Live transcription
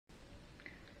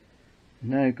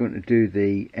Now going to do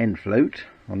the end float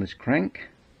on this crank.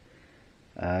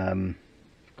 I've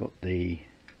got the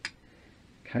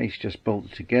case just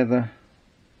bolted together.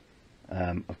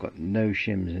 I've got no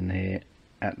shims in here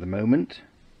at the moment,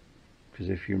 because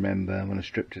if you remember when I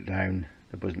stripped it down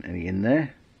there wasn't any in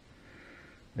there,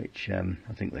 which I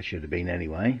think there should have been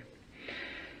anyway.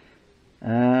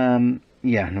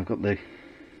 Yeah, and I've got the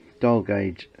dial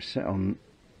gauge set on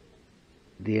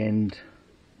the end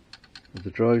of the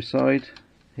drive side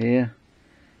here,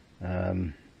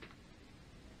 and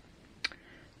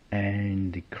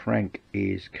the crank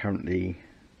is currently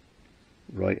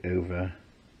right over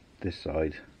this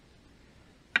side.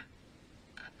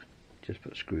 Just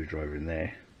put a screwdriver in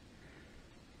there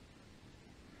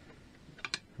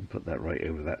and put that right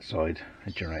over that side,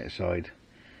 the generator side.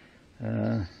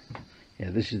 Yeah,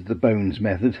 this is the Bones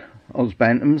method. Oz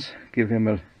Bantams, give him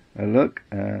a look.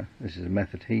 This is a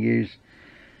method he used.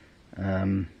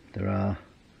 There are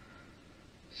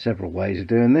several ways of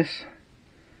doing this,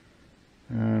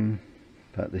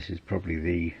 but this is probably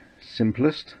the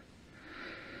simplest.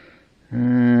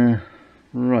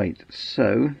 Right,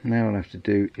 so now all I have to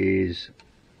do is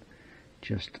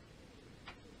just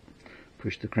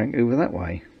push the crank over that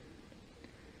way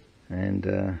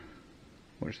and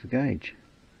watch the gauge,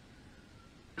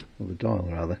 or the dial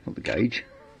rather, not the gauge.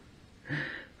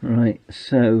 Right,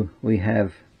 so we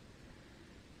have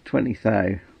 20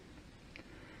 thou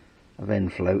of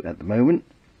end float at the moment.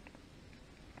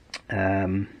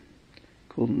 According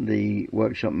to the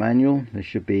workshop manual, there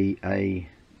should be a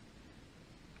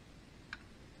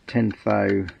 10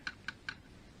 thou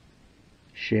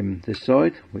shim this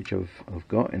side, which I've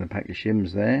got in a pack of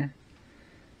shims there,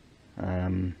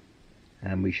 and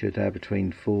we should have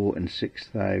between 4 and 6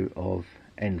 thou of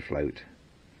end float.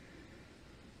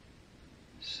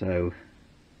 So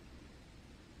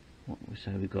what we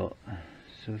say we got,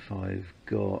 so if I've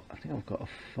got, I think I've got a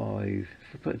 5, if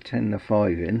I put a 10 and a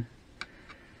 5 in,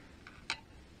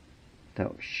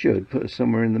 that should put us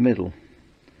somewhere in the middle.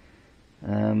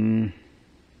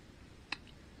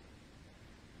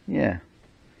 Yeah,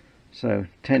 so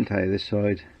 10 thou this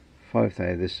side, 5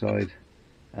 thou this side.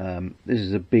 This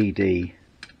is a BD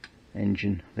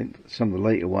engine. I think some of the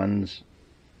later ones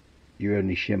you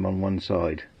only shim on one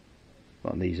side,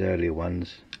 but on these earlier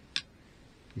ones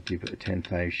you do put a 10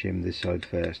 thou shim this side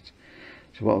first.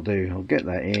 So what I'll do, I'll get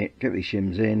that in, get these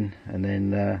shims in, and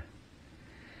then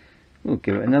we'll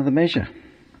give it another measure.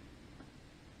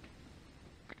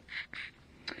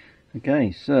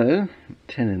 Okay, so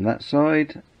 10 in that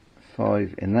side,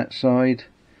 5 in that side.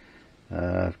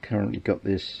 I've currently got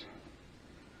this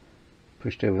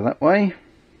pushed over that way.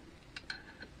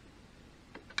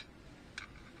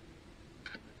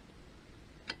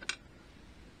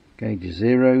 Gauge is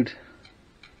zeroed.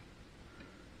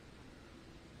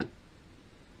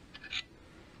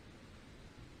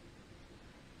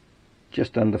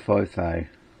 Just under 5 thou,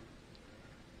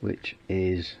 which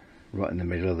is right in the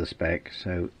middle of the spec,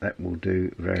 so that will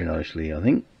do very nicely, I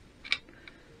think.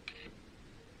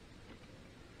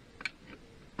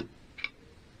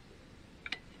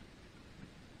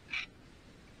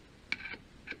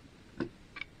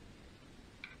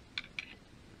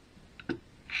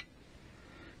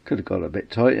 Could have got a bit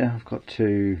tighter. I've got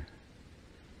 2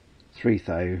 3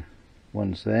 thou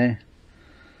ones there,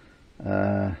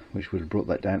 which would have brought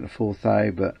that down to 4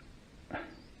 thou, but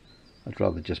I'd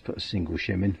rather just put a single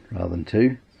shim in rather than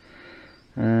 2.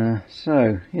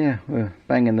 So yeah, we're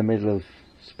bang in the middle of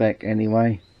spec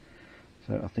anyway,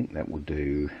 so I think that will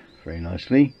do very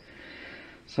nicely.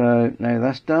 So now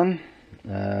that's done,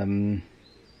 I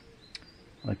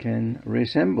can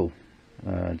reassemble.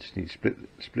 I just need to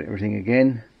split everything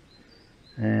again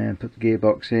and put the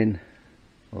gearbox in,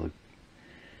 or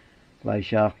the lay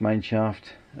shaft, main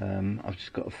shaft. I've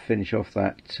just got to finish off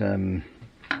that,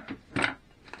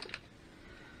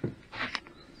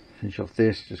 finish off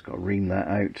this, just got to ream that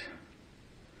out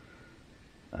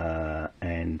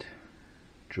and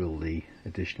drill the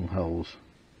additional holes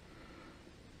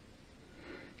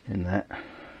in that.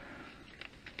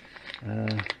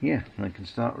 Yeah, I can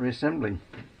start reassembling.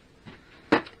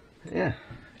 Yeah,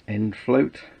 end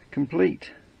float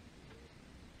complete.